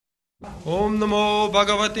Om Namo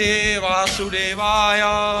Bhagavate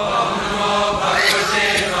Vasudevaya.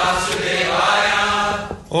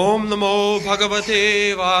 Om Namo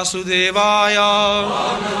Bhagavate Vasudevaya.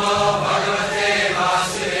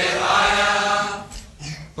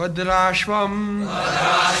 Bhadrāśvaṁ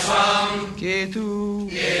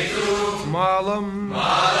ketumālaṁ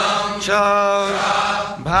ca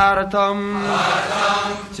bhārataṁ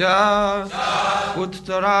ca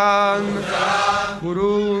cottarān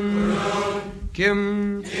kurūn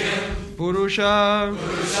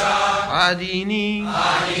kimpuruṣādīni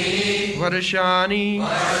varṣāṇi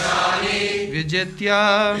vijitya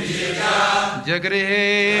jagṛhe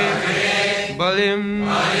balim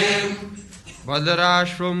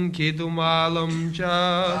Bhadrāśvaṁ ketumālaṁ ca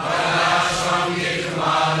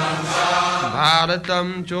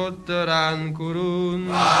bhārataṁ cottarān kurūn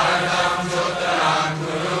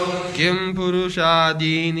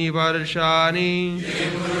kimpuruṣādīni varṣāṇi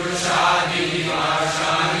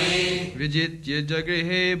vijitya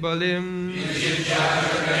jagṛhe balim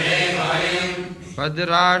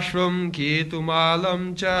Bhadrāśvaṁ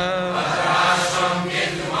ketumālaṁ ca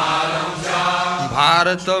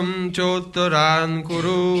bhārataṁ cottarān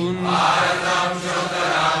kurūn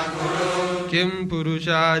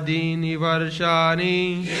kimpuruṣādīni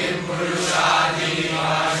varṣāṇi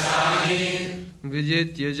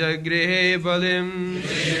vijitya jagṛhe balim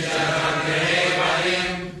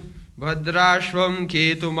Bhadrāśvaṁ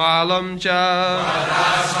ketumālaṁ ca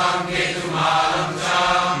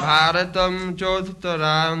bhārataṁ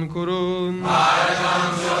cottarān kurūn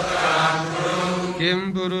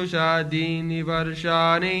kimpuruṣādīni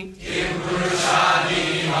varṣāṇi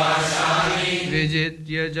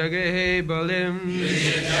vijitya jagṛhe balim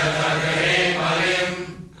Bhadrāśvaṁ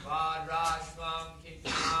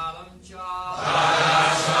ketumālaṁ ca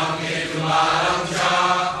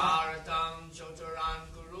bhārataṁ cottarān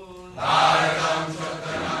kurūn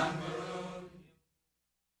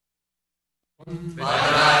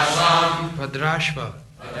Bhadrāśva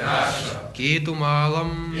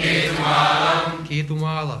Ketumālaṁ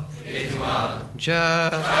Ketumāla ca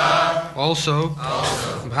also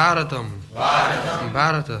Bhārataṁ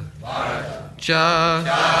Bhārata ca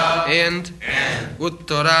and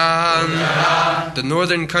Uttarān the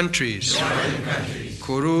northern countries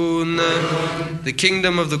Kurūn the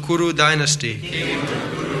kingdom of the Kuru dynasty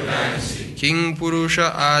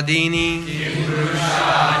Kimpuruṣādīni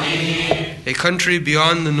a country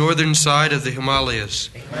beyond the northern side of the Himalayas.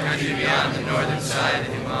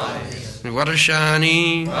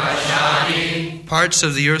 varṣāṇi parts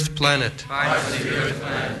of the earth planet.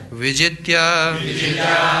 Vijitya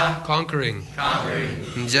conquering.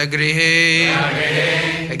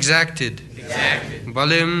 jagṛhe exacted.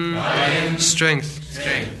 Balim strength.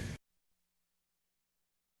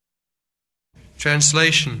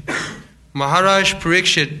 Translation. Mahārāja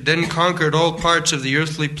Parīkṣit then conquered all parts of the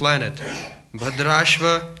earthly planet.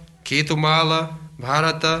 Bhadrāśva, Ketumāla,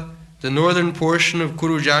 Bhārata, the northern portion of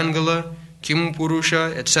Kuru Jangala,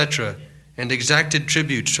 Kimpuruṣa, etc., and exacted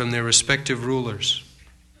tributes from their respective rulers.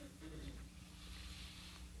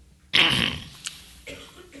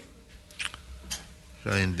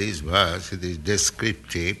 So in this verse, it is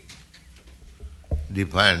descriptive,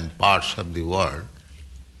 different parts of the world.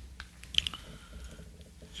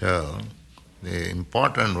 So, the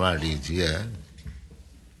important word is here,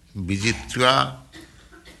 vijitya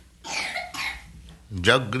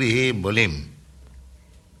jagṛhe balim.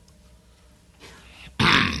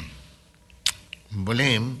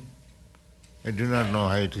 Balim, I do not know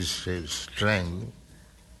how it is said, strength,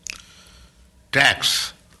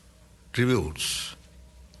 tax, tributes.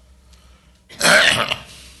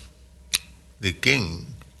 The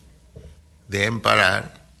king, the emperor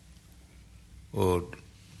would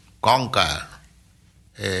conquer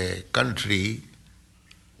a country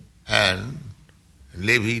and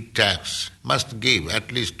levy tax, must give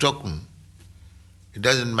at least token. It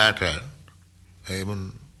doesn't matter,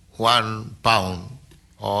 even £1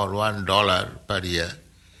 or $1 per year,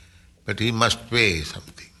 but he must pay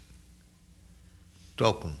something,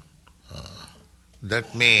 token.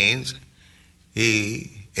 That means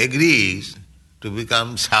he agrees to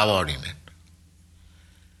become subordinate.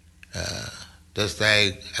 Just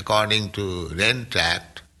like according to Rent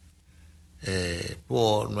Act, a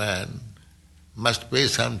poor man must pay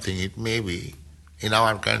something, it may be, in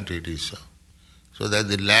our country it is so. So that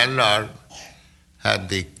the landlord have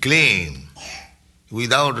the claim.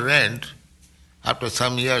 Without rent, after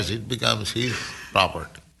some years it becomes his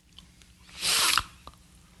property.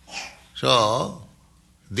 So,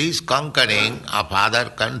 this conquering of other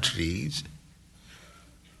countries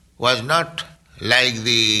was not like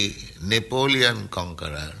the Napoleon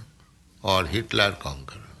conqueror or Hitler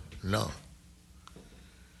conquer. No.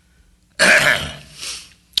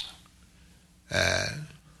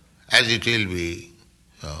 As it will be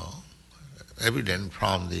evident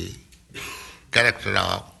from the character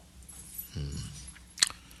of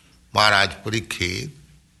Mahārāja Parīkṣit,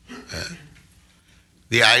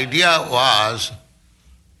 the idea was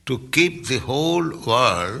to keep the whole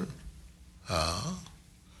world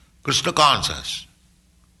Krishna conscious.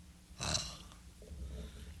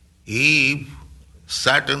 If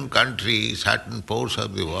certain country, certain parts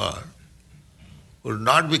of the world would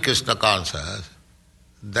not be Krishna conscious,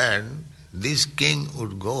 then this king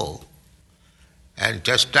would go and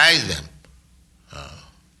chastise them.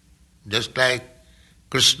 Just like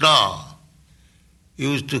Krishna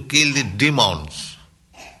used to kill the demons.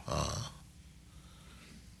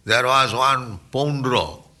 There was one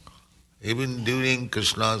Pondro, even during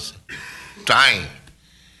Krishna's time,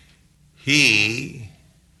 he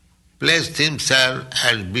placed himself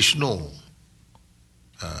as Vishnu.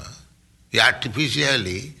 He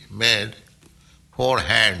artificially made 4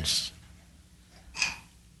 hands.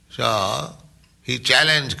 So he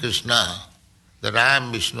challenged Krishna that I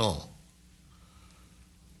am Vishnu.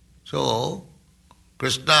 So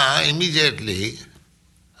Krishna immediately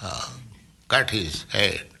cut his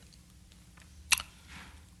head.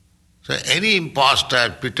 So any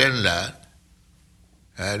impostor, pretender,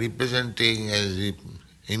 representing as the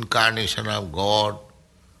incarnation of God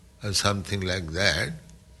or something like that,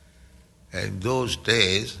 in those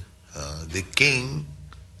days the king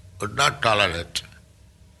would not tolerate.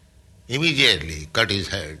 Immediately cut his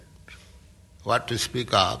head. What to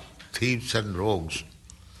speak of thieves and rogues.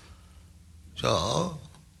 So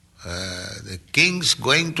the kings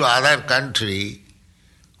going to other country,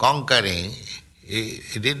 conquering,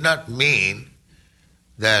 it did not mean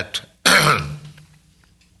that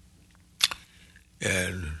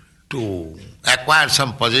to acquire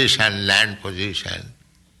some position, land position.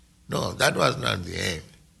 No, that was not the aim.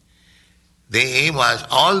 The aim was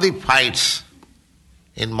all the fights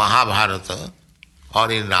in Mahabharata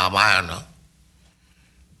or in Ramayana,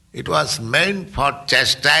 it was meant for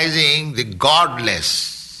chastising the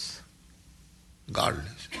godless.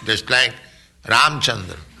 Godless. Just like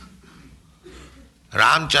Ramchandra.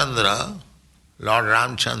 Lord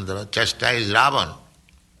Ramchandra chastised Ravan.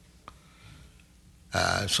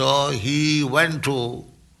 So he went to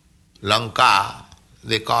Lanka,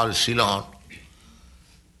 they call Ceylon,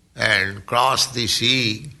 and crossed the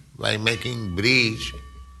sea by making bridge.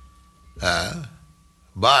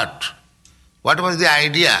 But what was the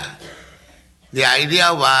idea? The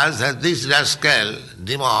idea was that this rascal,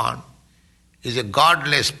 demon, is a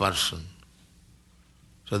godless person.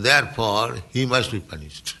 So therefore, he must be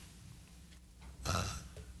punished.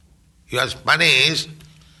 He was punished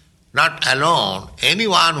not alone.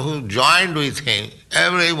 Anyone who joined with him,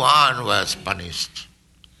 everyone was punished.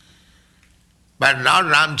 But Lord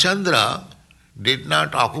Ramchandra did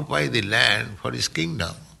not occupy the land for his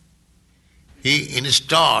kingdom. He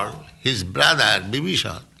installed his brother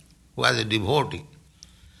Bibhishan, who was a devotee,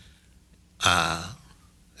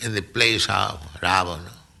 in the place of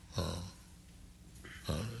Ravana.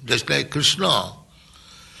 Just like Krishna.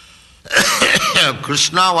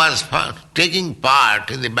 Krishna was taking part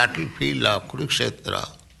in the battlefield of Kurukshetra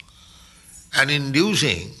and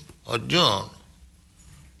inducing Arjuna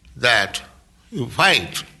that you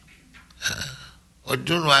fight.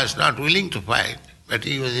 Arjuna was not willing to fight, but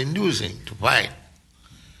he was inducing to fight.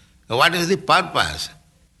 What is the purpose?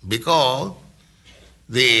 Because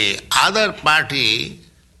the other party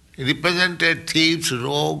represented thieves,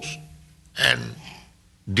 rogues and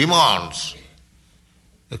demons.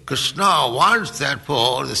 Krishna wants,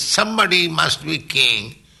 therefore, that somebody must be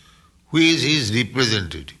king who is his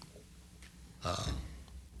representative,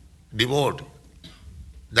 devotee.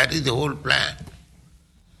 That is the whole plan.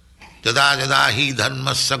 Jada jada hi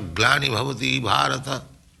dharmasya glani bhavati bharata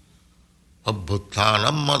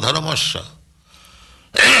abhuttanam adharmasya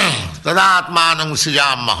tadatmanam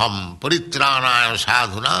srijamaham paritranaya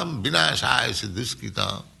sadhunam vinashaya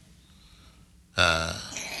siddhiskita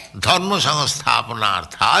dharma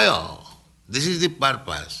samasthapanarthaya. This is the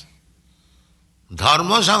purpose.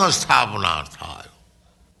 Dharma samasthapanarthaya.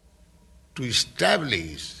 To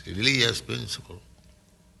establish religious principle.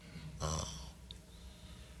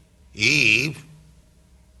 If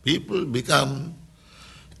people become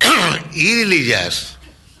irreligious,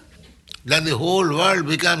 then the whole world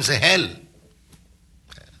becomes a hell.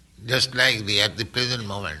 Just like at the present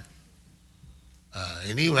moment.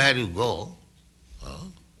 Anywhere you go,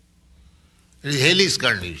 it is hellish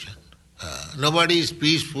condition. Nobody is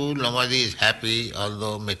peaceful, nobody is happy,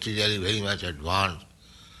 although materially very much advanced.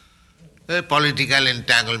 Political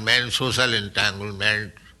entanglement, social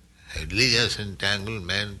entanglement, religious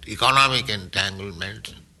entanglement, economic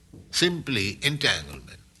entanglement, simply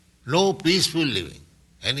entanglement. No peaceful living,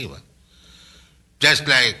 anyone. Just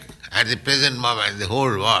like at the present moment, the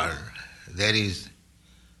whole world, there is,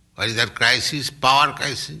 what is that crisis? Power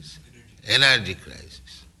crisis? Energy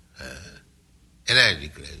crisis. Energy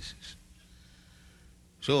crisis.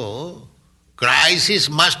 So, crisis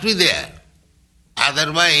must be there.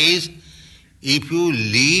 Otherwise, if you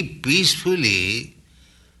live peacefully,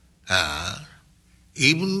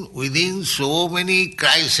 even within so many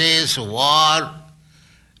crises, war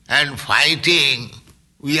and fighting,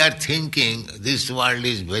 we are thinking this world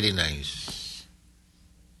is very nice.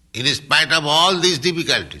 In spite of all these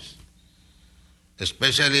difficulties,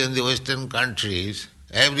 especially in the Western countries,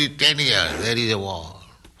 every 10 years there is a war.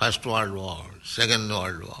 First World War, Second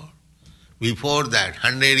World War. Before that,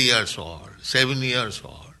 100 years war, 7 years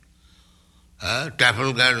war,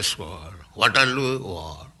 Trafalgar War, Waterloo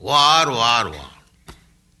War, war.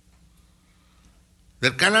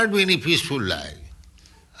 There cannot be any peaceful life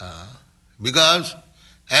because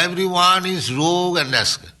everyone is rogue and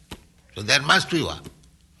rascal. So there must be war.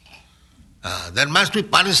 There must be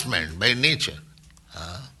punishment by nature.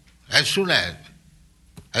 As soon as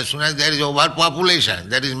there is overpopulation,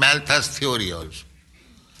 there is Malthus theory also.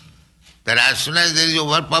 That as soon as there is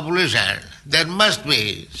overpopulation, there must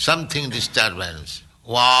be something disturbance.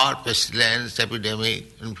 War, pestilence,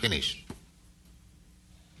 epidemic, and finish.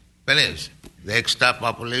 Finish. The extra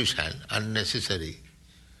population, unnecessary.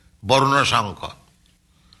 Varṣāṇi.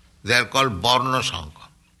 They are called Varṣāṇi.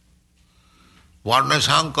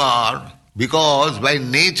 Varṣāṇi, because by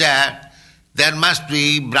nature there must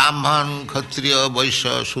be Brahman, Kshatriya,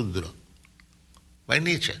 Vaishya, Shudra. By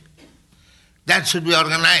nature. That should be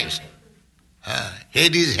organized.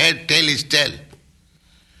 Head is head, tail is tail.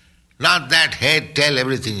 Not that head, tail,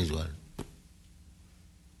 everything is one.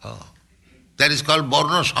 That is called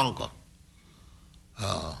Varṣāṇi.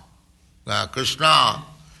 Krishna,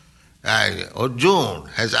 Arjuna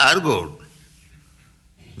has argued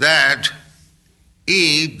that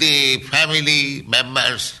if the family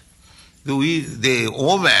members, the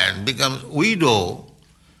woman becomes widow,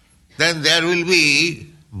 then there will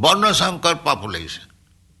be Varṣāṇi population.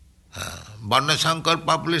 Varṣāṇi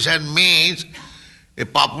population means a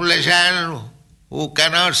population who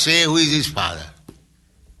cannot say who is his father.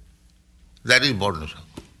 That is Varṣāṇi.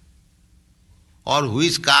 Or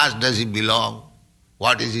which caste does he belong?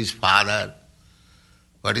 What is his father?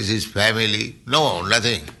 What is his family? No,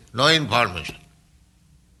 nothing. No information.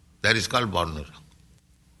 That is called Varṣāṇi.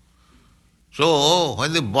 So,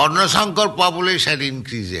 when the Varṣāṇi population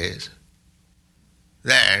increases,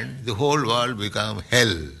 then the whole world becomes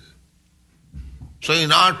hell. So,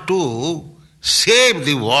 in order to save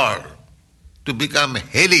the world, to become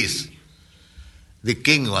hellish, the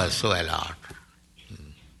king was so alert.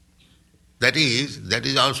 That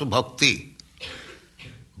is also bhakti.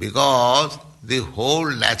 Because the whole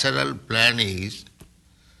natural plan is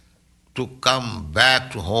to come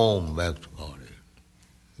back to home, back to God.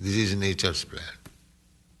 This is nature's plan.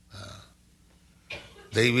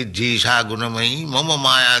 Daivid jisha gunamayi mama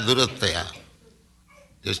maya durattaya.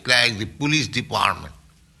 Just like the police department.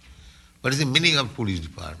 What is the meaning of police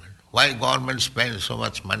department? Why government spends so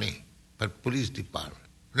much money for police department?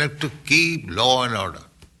 They have to keep law and order.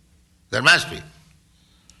 There must be.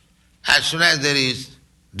 As soon as there is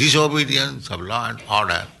disobedience of law and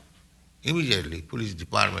order, immediately police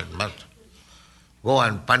department must go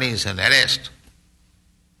and punish and arrest.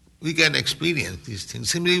 We can experience these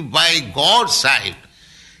things. Simply by God's side,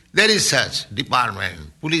 there is such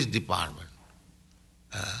department, police department.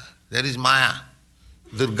 There is Maya,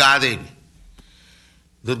 Durga Devi.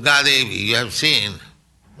 Durga Devi, you have seen,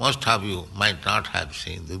 most of you might not have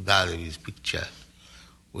seen Durga Devi's picture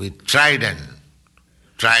with trident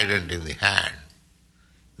in the hand.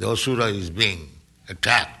 The Asura is being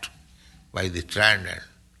attacked by the trident.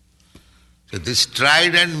 So this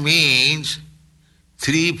trident means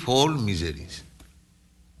threefold miseries.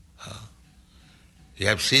 You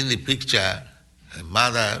have seen the picture,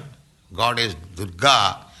 Mother, Goddess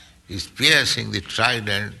Durga is piercing the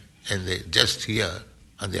trident and just here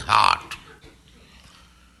on the heart.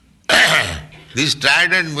 This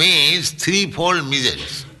trident means threefold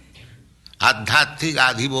miseries. Adhyatthik,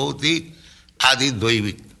 adhibhautik,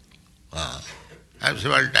 adhidvaivik. I have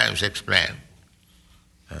several times explained.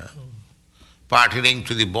 Pertaining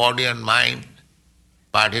to the body and mind,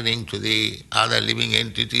 pertaining to the other living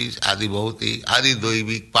entities, adhibhautik,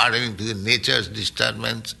 adhidvaivik, pertaining to the nature's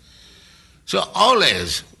disturbance. So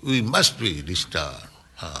always we must be disturbed.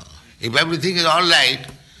 If everything is all right,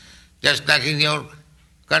 just like in your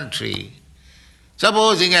country,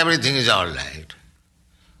 supposing everything is all right.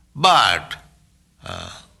 But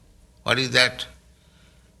what is that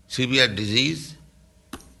severe disease?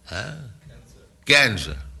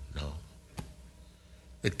 Cancer. No.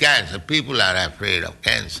 The cancer, people are afraid of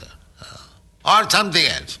cancer. Or something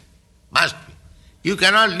else. Must be. You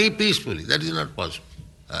cannot live peacefully. That is not possible.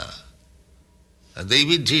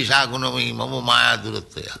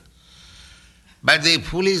 But the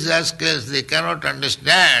foolish rascals, they cannot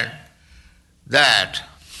understand that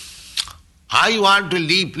I want to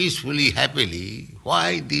live peacefully, happily.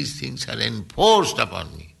 Why these things are enforced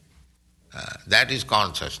upon me? That is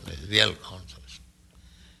consciousness, real consciousness.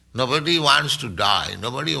 Nobody wants to die.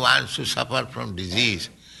 Nobody wants to suffer from disease.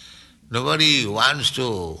 Nobody wants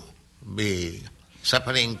to be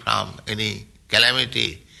suffering from any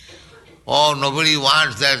calamity. Or nobody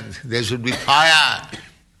wants that there should be fire.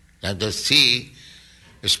 Now just see,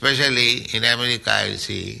 especially in America, I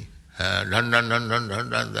see, dun,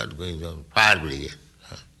 that's going on, fire brigade.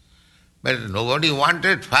 But nobody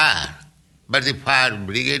wanted fire. But the fire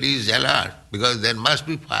brigade is alert, because there must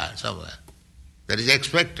be fire somewhere. That is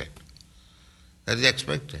expected. That is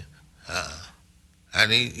expected.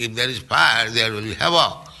 And if there is fire, there will be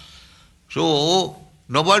havoc. So,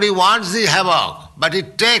 nobody wants the havoc, but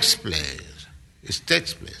it takes place. It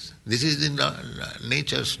takes place. This is the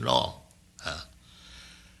nature's law.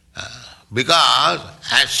 Because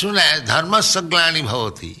as soon as dharma saglani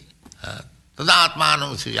bhavati,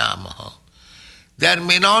 tadatmanam srijamaha, there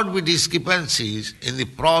may not be discrepancies in the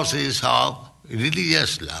process of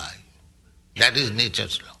religious life. That is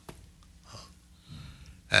nature's law.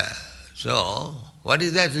 So, what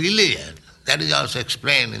is that religion? That is also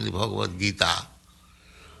explained in the Bhagavad Gita.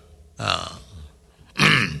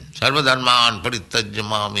 Sarvadharman parityajya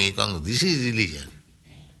mam ekam. This is religion.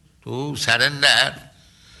 To surrender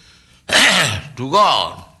to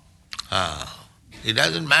God. It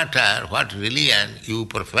doesn't matter what religion you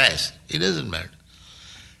profess. It doesn't matter.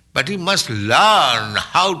 But you must learn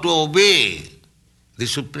how to obey the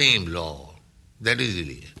Supreme Lord. That is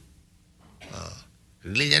religion.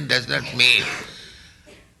 Religion does not mean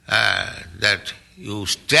that you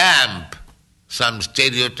stamp some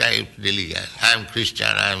stereotyped religion. I am Christian,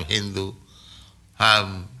 I am Hindu, I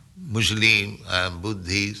am Muslim, I am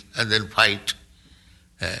Buddhist, and then fight.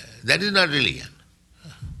 That is not religion.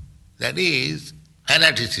 That is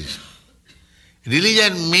fanaticism.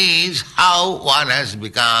 Religion means how one has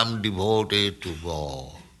become devoted to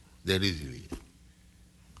God. That is religion.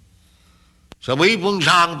 Savai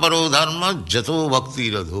pungsang paro dharma jato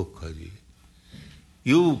bhakti radhokhaji.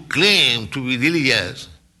 You claim to be religious,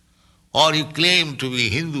 or you claim to be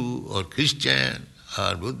Hindu or Christian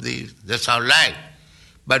or Buddhist, that's all right.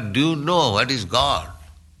 But do you know what is God?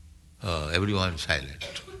 Everyone is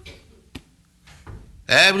silent.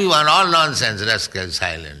 Everyone, all nonsense, rascal,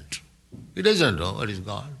 silent. He doesn't know what is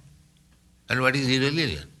God and what is his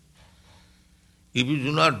religion. If you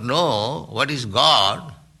do not know what is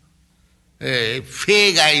God, a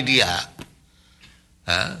fake idea,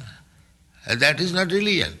 that is not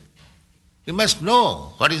religion. You must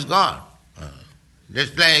know what is God.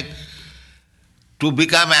 Just like to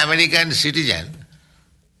become American citizen,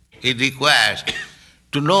 it requires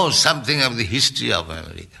to know something of the history of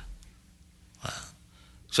America.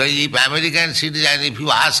 So if American citizen, if you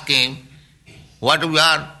ask him, what you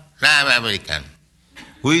are? I am American.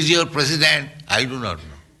 Who is your president? I do not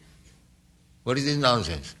know. What is this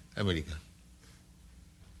nonsense, America?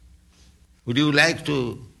 Would you like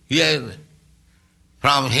to hear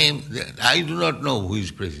from him that I do not know who is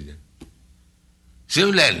president?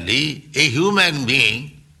 Similarly, a human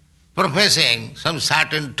being professing some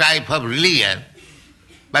certain type of religion,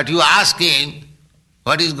 but you ask him,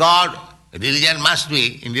 what is God? Religion must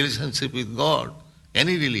be in relationship with God,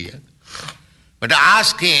 any religion. But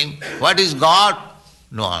ask him, what is God?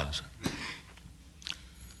 No answer.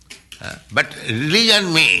 But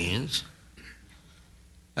religion means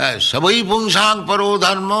savai pungsang paro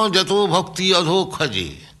dharma jato bhakti adho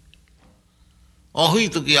khaji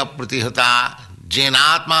ahita kiya pratihata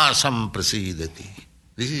jenatma samprasidati.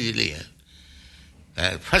 This is religion.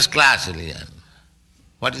 First class religion.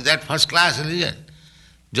 What is that first class religion?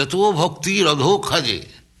 Jato bhakti adho khaji.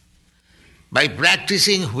 By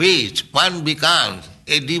practicing which one becomes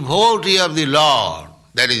a devotee of the Lord.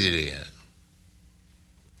 That is religion.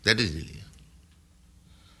 That is religion.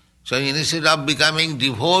 So instead of becoming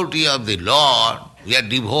devotee of the Lord, we are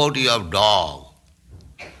devotee of dog.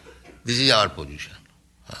 This is our position.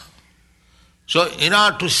 So in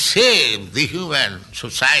order to save the human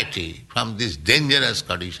society from this dangerous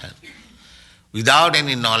condition, without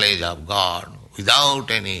any knowledge of God,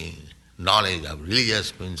 without any knowledge of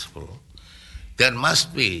religious principle, there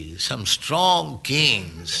must be some strong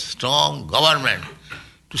kings, strong government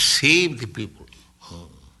to save the people.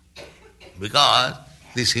 Because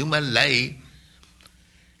this human life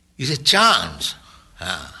is a chance.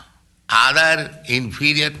 Other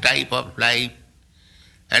inferior type of life,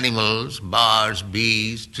 animals, birds,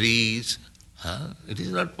 bees, trees, it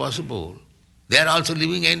is not possible. They are also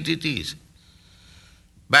living entities.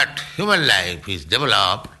 But human life is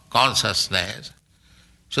developed, consciousness.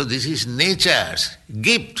 So this is nature's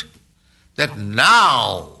gift, that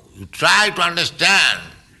now you try to understand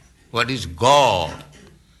what is God.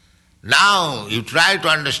 Now you try to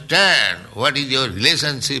understand what is your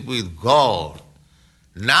relationship with God.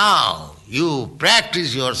 Now you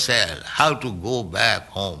practice yourself how to go back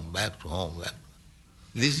home, back to home. Back.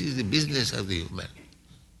 This is the business of the human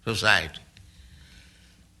society.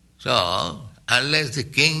 So, unless the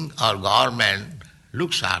king or government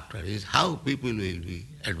looks after it, how people will be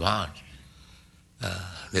advanced.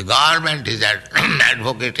 The government is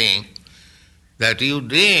advocating that you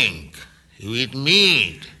drink, you eat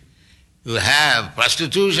meat, you have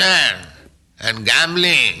prostitution and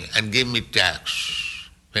gambling and give me tax.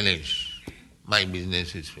 Finish. My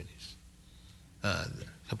business is finished.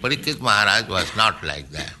 So Parīkṣit Mahārāja was not like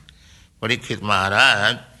that. Parīkṣit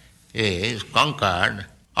Mahārāja is conquered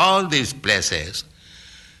all these places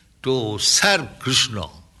to serve Krishna,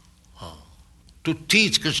 to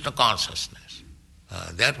teach Krishna consciousness.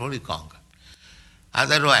 Therefore he conquered.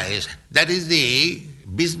 Otherwise, that is the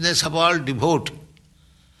business of all devotees.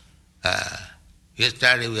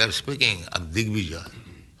 Yesterday we were speaking of Digvijaya.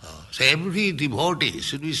 So every devotee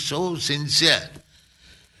should be so sincere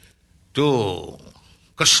to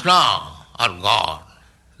Krishna or God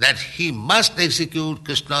that he must execute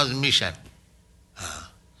Krishna's mission.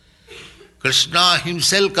 Krishna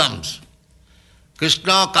himself comes.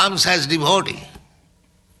 Krishna comes as devotee.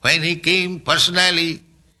 When he came personally,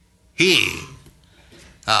 he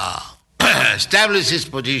established his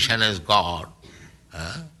position as God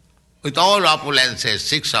with all opulences,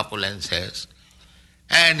 6 opulences,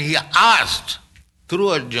 and he asked through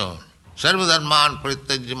Arjuna, Sarvadharman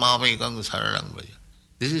parityajya mamekam saranam vraja.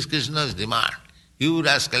 This is Krishna's demand. You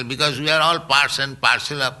rascal, because we are all parts and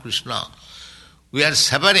parcel of Krishna. We are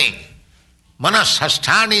suffering. Manas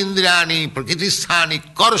sasthani indriyani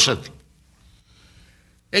prakritisthani karusati.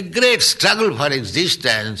 A great struggle for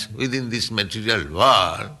existence within this material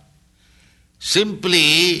world,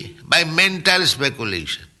 simply by mental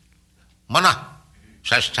speculation. Mana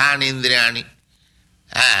sasthani indriyani.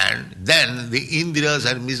 And then the indriyas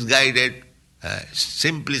are misguided,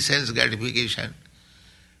 simply sense gratification,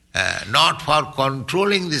 not for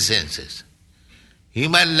controlling the senses.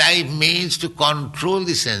 Human life means to control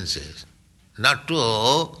the senses, not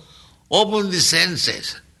to open the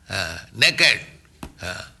senses, naked.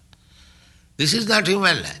 This is not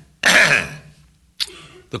human life.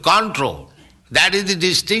 The control, that is the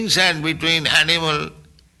distinction between animal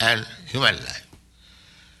and human life.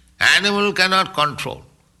 Animal cannot control.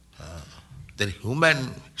 The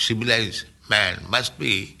human civilized man must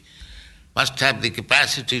have the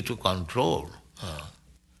capacity to control.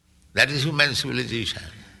 That is human civilization.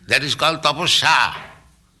 That is called tapasya.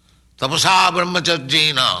 Tapasya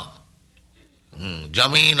brahmacharjena.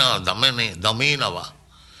 Jamina daminava.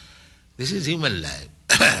 This is human life.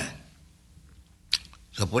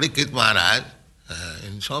 So Parīkṣit Mahārāja,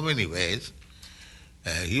 in so many ways,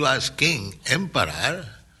 he was king, emperor,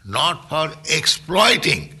 not for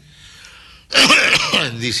exploiting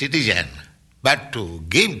the citizen, but to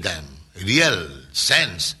give them real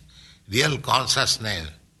sense, real consciousness,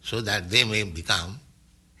 so that they may become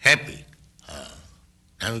happy.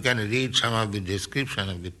 Now we can read some of the description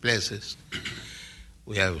of the places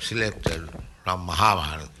we have selected from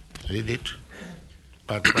Mahabharata. Read it.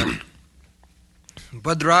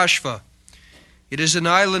 Bhadrāśva. It is an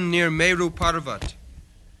island near Meru Parvat.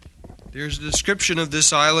 There is a description of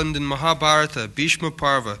this island in Mahabharata, Bhishma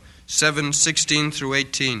Parva, 7:16 through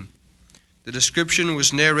 18. The description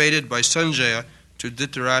was narrated by Sanjaya to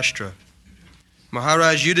Dhritarashtra.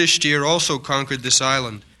 Mahārāja Yudhishthira also conquered this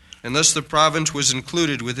island, and thus the province was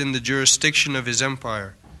included within the jurisdiction of his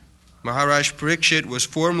empire. Mahārāja Parīkṣit was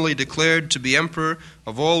formally declared to be emperor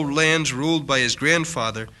of all lands ruled by his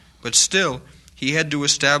grandfather, but still he had to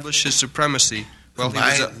establish his supremacy while he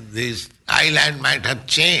was... This island might have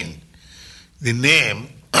changed the name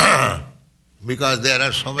because there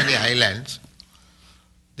are so many islands,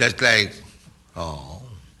 just like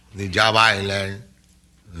the Java Island,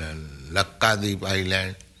 the Lakkadweep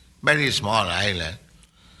Island, very small island.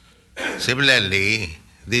 Similarly,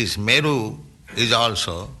 this Meru is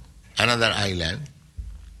also another island.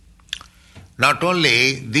 not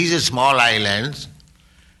only these small islands,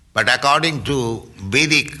 but according to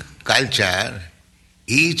Vedic culture,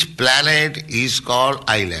 each planet is called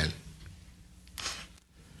island.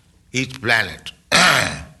 Each planet.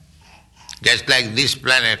 Just like this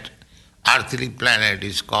planet, earthly planet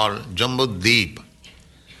is called Jambudvīpa.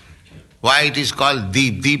 Why it is called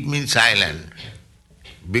Deep? Deep means island.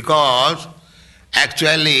 Because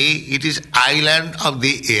actually it is island of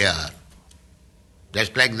the air.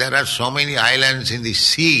 Just like there are so many islands in the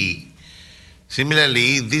sea,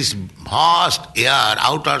 similarly this vast air,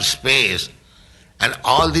 outer space, and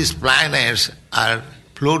all these planets are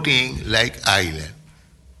floating like island.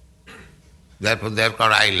 Therefore they are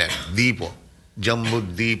called island, Deepa,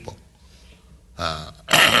 Jambudvīpa.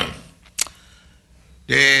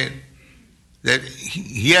 That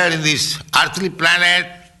here in this earthly planet,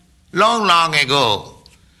 long, long ago,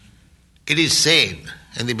 it is said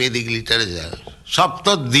in the Vedic literature,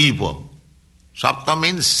 Sapta Deepa. Sapta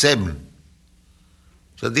means 7.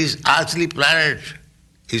 So this earthly planet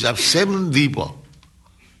is of 7 Deepa,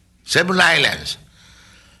 7 islands.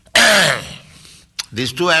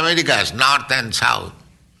 These 2 Americas, North and South,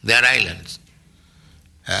 they are islands.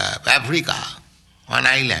 Africa, 1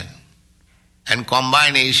 island. And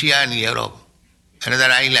combine Asia and Europe, another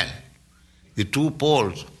island. The 2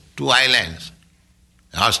 poles, 2 islands.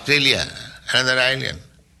 Australia, another island.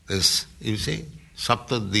 This, you see,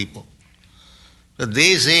 Saptadvipa. So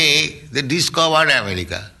they say they discovered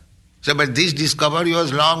America. So, but this discovery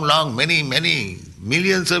was long, many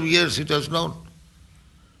millions of years it was known.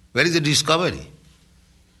 Where is the discovery?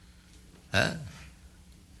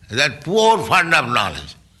 That poor fund of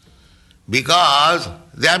knowledge. Because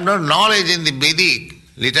they have no knowledge in the Vedic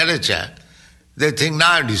literature, they think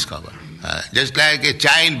now I discovered. Just like a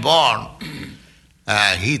child born,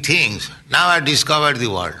 he thinks, now I discovered the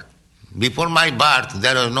world. Before my birth,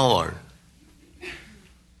 there was no world.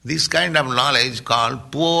 This kind of knowledge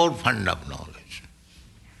called poor fund of knowledge.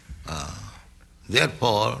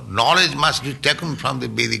 Therefore, knowledge must be taken from the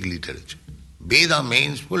Vedic literature. Veda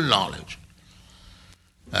means full knowledge.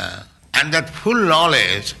 And that full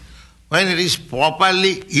knowledge, when it is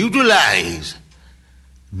properly utilized,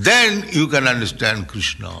 then you can understand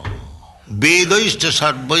Krishna. Vedaishta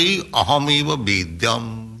sarvai ahamiva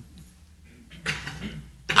vedyam.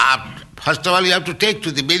 First of all, you have to take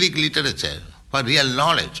to the Vedic literature for real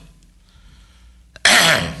knowledge.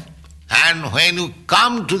 And when you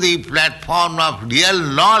come to the platform of real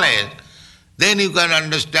knowledge, then you can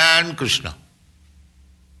understand Krishna.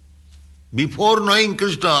 Before knowing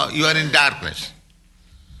Krishna, you are in darkness.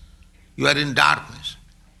 You are in darkness.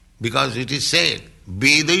 Because it is said,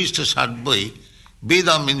 Vedaishta sarvai,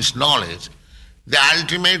 Veda means knowledge. The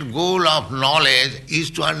ultimate goal of knowledge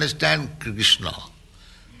is to understand Krishna.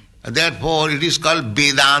 Therefore, it is called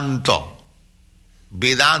Vedanta.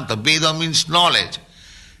 Vedanta, Veda means knowledge.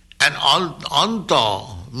 And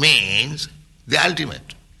Anta means the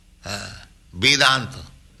ultimate. Vedanta,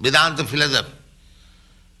 Vedanta philosophy.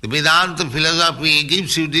 The Vedanta philosophy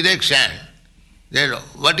gives you direction. That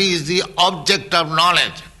what is the object of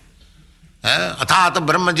knowledge? Athāta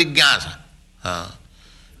Brahma Jigyāsa.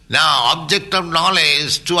 Now, object of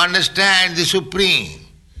knowledge to understand the Supreme,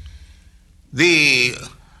 the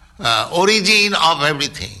origin of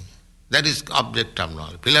everything. That is object of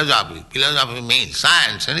knowledge. Philosophy. Philosophy means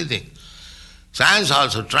science, anything. Science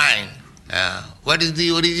also trying. What is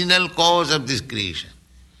the original cause of this creation?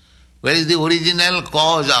 What is the original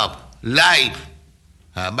cause of life?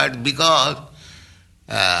 But because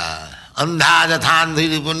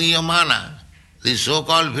andhājathandhiripuniyammana, the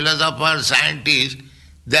so-called philosophers, scientists,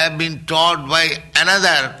 they have been taught by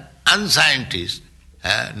another unscientist,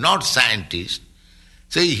 not scientist.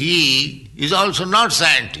 So he is also not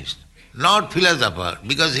scientist, not philosopher,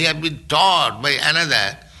 because he has been taught by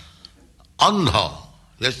another andha,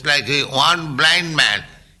 just like one blind man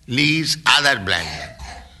leads other blind man.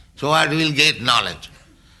 So what will get knowledge?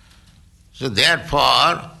 So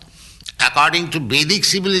therefore, according to Vedic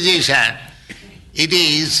civilization, it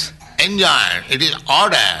is enjoined, it is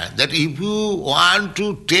ordered that if you want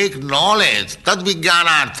to take knowledge, tad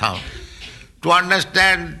vijnanartham, to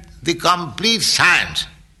understand the complete science,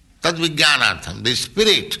 tad vijnanartham, the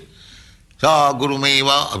spirit, so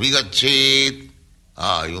gurumeva abhigachet,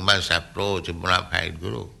 you must approach a bona fide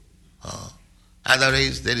guru.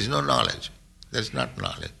 Otherwise there is no knowledge, there is not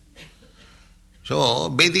knowledge. So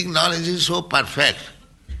Vedic knowledge is so perfect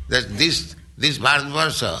that this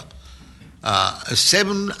Bharatvarsha,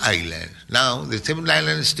 7 islands. Now the 7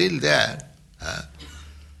 islands is still there.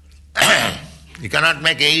 You cannot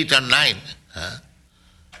make 8 or 9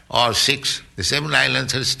 or 6. The 7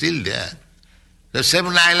 islands are still there. The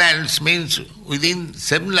 7 islands means within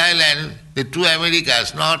 7 islands, the 2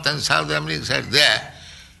 Americas, North and South America are there.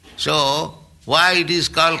 So, why it is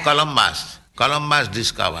called Columbus? Columbus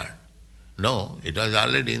discovered. No, it was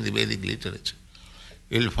already in the Vedic literature.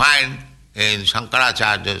 You will find in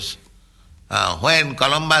Shankaracharya's, when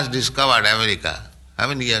Columbus discovered America, how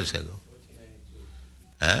many years ago?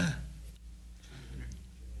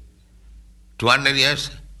 200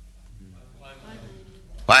 years?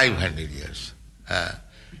 500 years.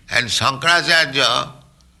 And Shankaracharya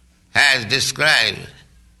has described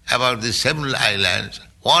about the 7 islands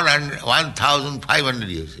 1,500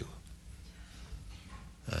 years ago.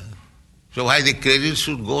 So why the credit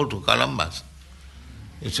should go to Columbus?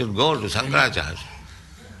 It should go to Shankaracharya.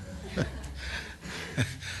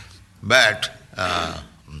 But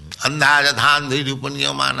Andhajathandhi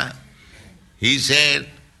Rupanyamana, he said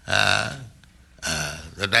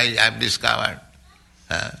that I have discovered.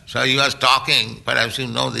 So he was talking, perhaps you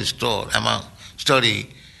know this story,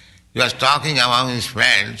 he was talking among his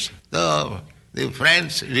friends. The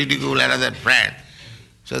friends ridicule another friend.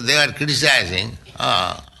 So they were criticizing,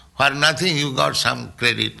 for nothing you got some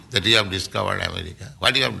credit that you have discovered America.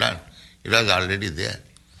 What you have done? It was already there.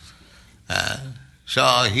 So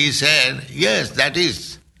he said, yes, that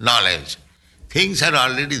is knowledge. Things are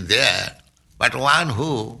already there, but one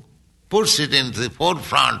who puts it into the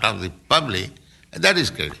forefront of the public, that is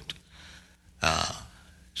credit.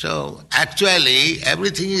 So actually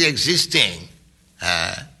everything is existing.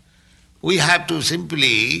 We have to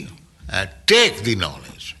simply take the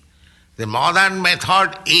knowledge. The modern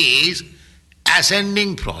method is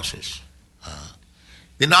ascending process.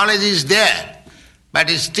 The knowledge is there, but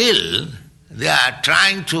still they are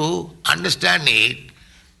trying to understand it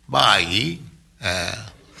by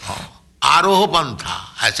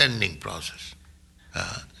arohapantha, ascending process.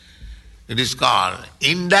 It is called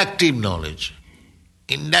inductive knowledge.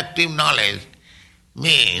 Inductive knowledge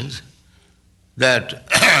means that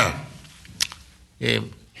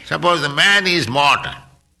suppose the man is mortal.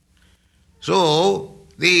 So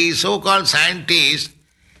the so-called scientists,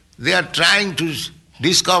 they are trying to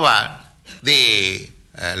discover the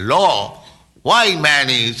law why man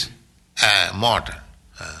is mortal.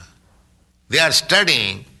 They are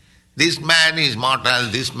studying, this man is mortal,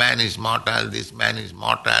 this man is mortal, this man is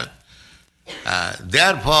mortal.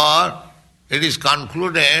 Therefore, it is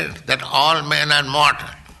concluded that all men are mortal.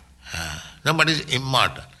 Nobody is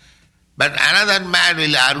immortal. But another man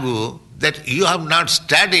will argue that you have not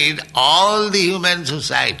studied all the human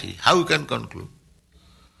society. How you can conclude?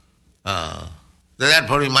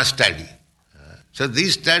 Therefore, you must study. So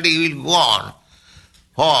this study will go on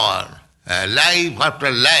for life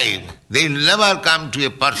after life. They will never come to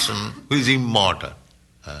a person who is immortal.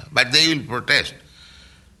 But they will protest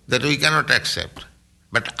that we cannot accept.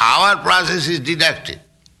 But our process is deductive.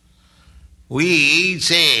 We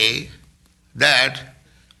say that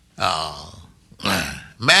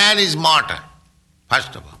man is mortal,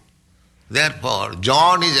 first of all. Therefore,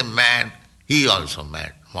 John is a man, he also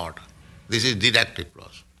mortal. This is deductive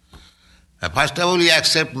process. First of all, we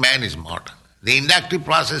accept man is mortal. The inductive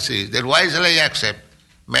process is that why shall I accept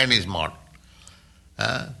man is mortal?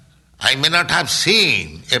 I may not have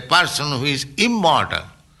seen a person who is immortal.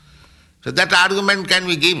 So that argument can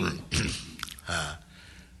be given.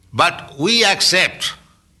 But we accept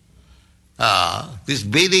this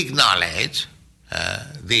Vedic knowledge,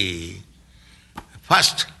 the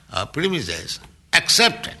first premises,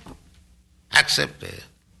 accepted.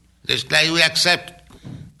 Just like we accept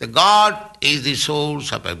that God is the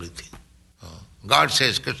source of everything. God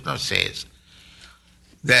says, Krishna says,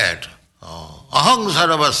 that aham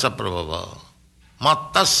sarvasya prabhava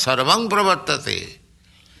mattas sarvam pravartate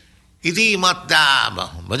iti matta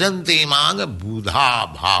bhajanti maga buddha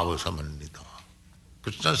bhava samannita.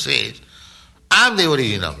 Krishna says, I am the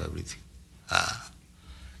origin of everything.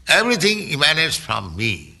 Everything emanates from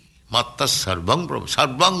me. Mattas sarvam prabhava.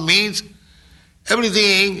 Sarvam means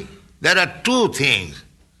everything. There are two things,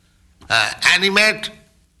 animate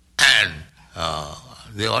and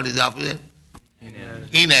what is the opposite?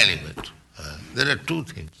 Inanimate. There are two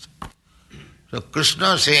things. So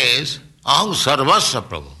Krishna says, aham sarvasya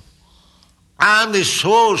prabhu. I am the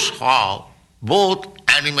source of both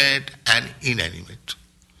animate and inanimate.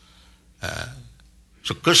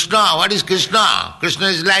 So Krishna, what is Krishna? Krishna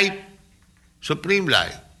is life, supreme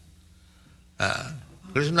life.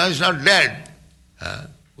 Krishna is not dead.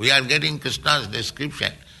 We are getting Krishna's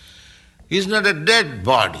description. He is not a dead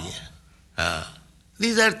body.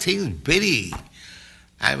 These are things very,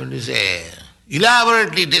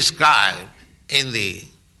 elaborately described in the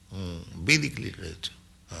Vedic literature.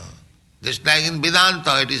 Just like in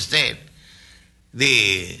Vedanta it is said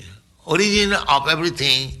the origin of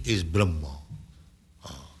everything is Brahma.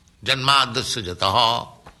 Janmadasya jataha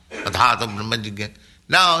adhata brahma jigyan.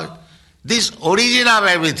 Now, this origin of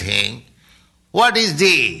everything, what is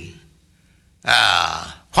the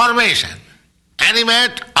formation?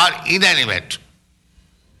 Animate or inanimate?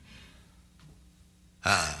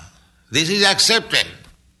 This is accepted.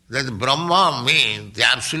 That Brahma means, the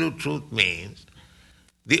absolute truth means,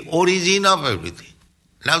 the origin of everything.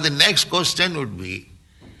 Now the next question would be,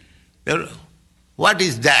 what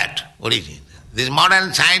is that origin? These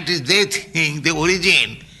modern scientists, they think the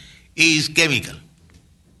origin is chemical.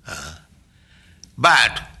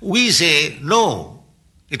 But we say, no,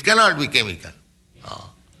 it cannot be chemical.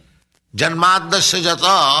 Janmadasya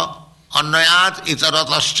jata annayat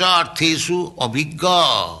itaratascha arthesu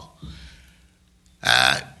abhigga.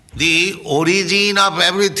 The origin of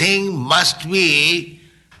everything must be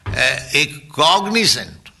a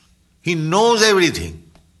cognizant. He knows everything.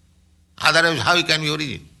 Otherwise, how he can be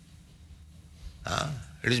origin?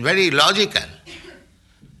 It is very logical.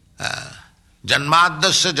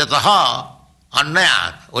 Janmadasya jataha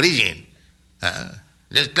annayat, origin.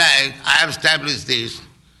 Just like I have established this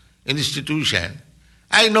institution,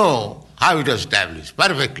 I know how it was established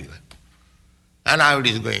perfectly and how it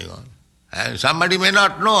is going on. And somebody may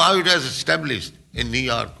not know how it was established in New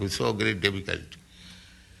York with so great difficulty.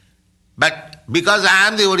 But because I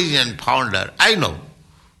am the origin founder, I know.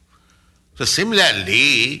 So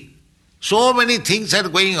similarly, so many things are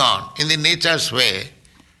going on in the nature's way.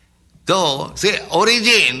 Though, say,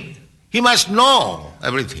 origin, he must know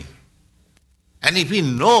everything. And if he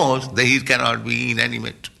knows, then he cannot be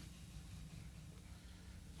inanimate.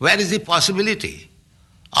 Where is the possibility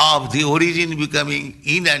of the origin becoming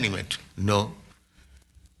inanimate? No.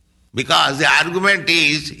 Because the argument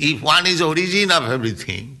is, if one is origin of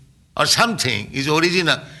everything, or something is origin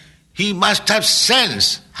of, he must have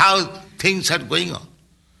sense how things are going on.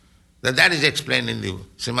 That is explained in the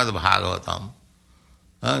Srimad Bhagavatam.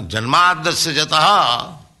 Janmadasya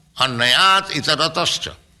jataha annayat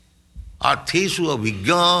itaratascha. Arthesu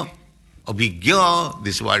abhigya. Abhigya,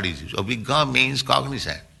 this word is used. Abhigya means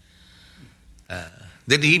cognizant.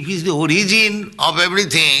 That if he is the origin of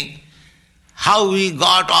everything, how we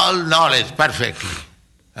got all knowledge perfectly.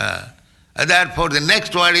 Therefore, the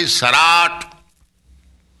next word is sarat.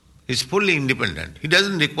 He is fully independent. He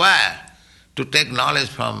doesn't require to take knowledge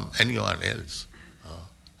from anyone else.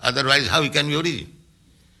 Otherwise, how he can be origin?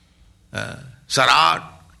 Sarat.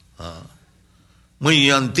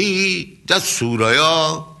 Muhyanti jas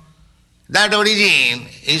suraya. That origin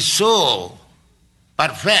is so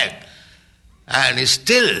perfect. And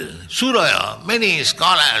still, Suraya, many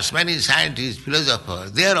scholars, many scientists,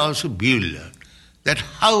 philosophers, they are also bewildered that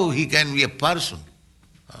how he can be a person.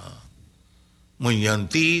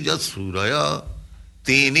 Muhyanti jas suraya,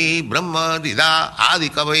 teni brahma dida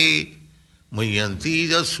adikavai, muhyanti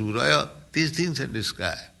jas suraya. These things are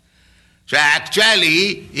described. So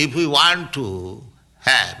actually, if we want to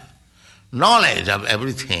have knowledge of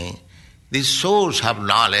everything, the source of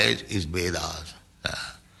knowledge is Vedas.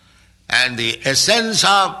 And the essence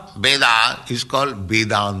of Veda is called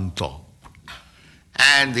Vedanta.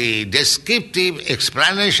 And the descriptive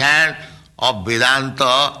explanation of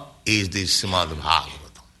Vedanta is the Srimad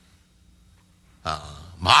Bhagavatam.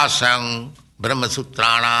 Bhāsaṁ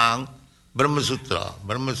Brahmasutranam. Brahmasutra.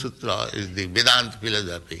 Brahmasutra is the Vedanta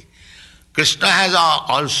philosophy. Krishna has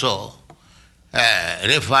also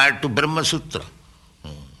referred to Brahmasutra.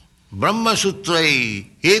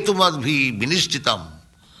 Brahmasutrai hetumadbhi vinishchitam.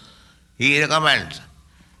 He recommends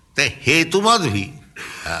the hetumadbhi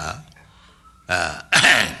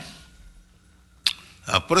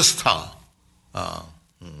prastha.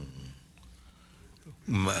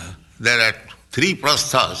 There are three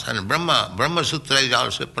prasthas, and Brahma Sutra is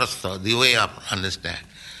also prastha, the way of understand.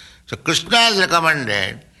 So Krishna has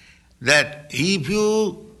recommended that if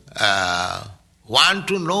you want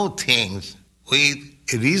to know things with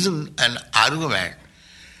reason and argument,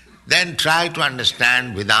 then try to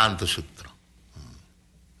understand Vedanta Sutra.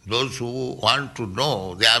 Those who want to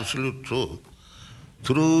know the absolute truth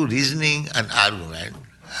through reasoning and argument,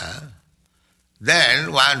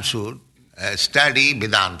 then one should study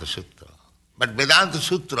Vedanta Sutra. But Vedanta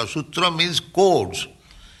Sutra means codes.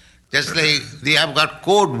 Just like they have got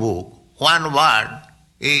code book, one word,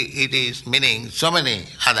 it is meaning so many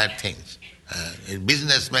other things. In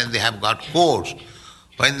businessmen, they have got codes.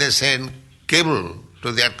 When they send cable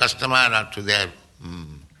to their customer or to their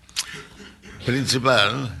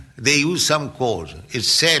principal, they use some codes. It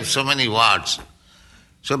saves so many words.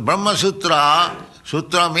 So Brahma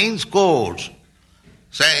Sutra means codes.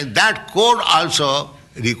 So that code also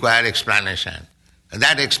requires explanation. And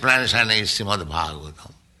that explanation is Srimad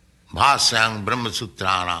Bhagavatam. Bhāsyaṁ Brahma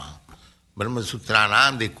Sutranam. Brahma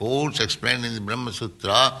Sutranam, the quotes explained in the Brahma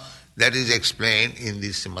Sutra, that is explained in the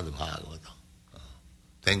Srimad Bhagavatam.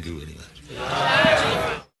 Thank you very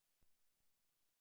much.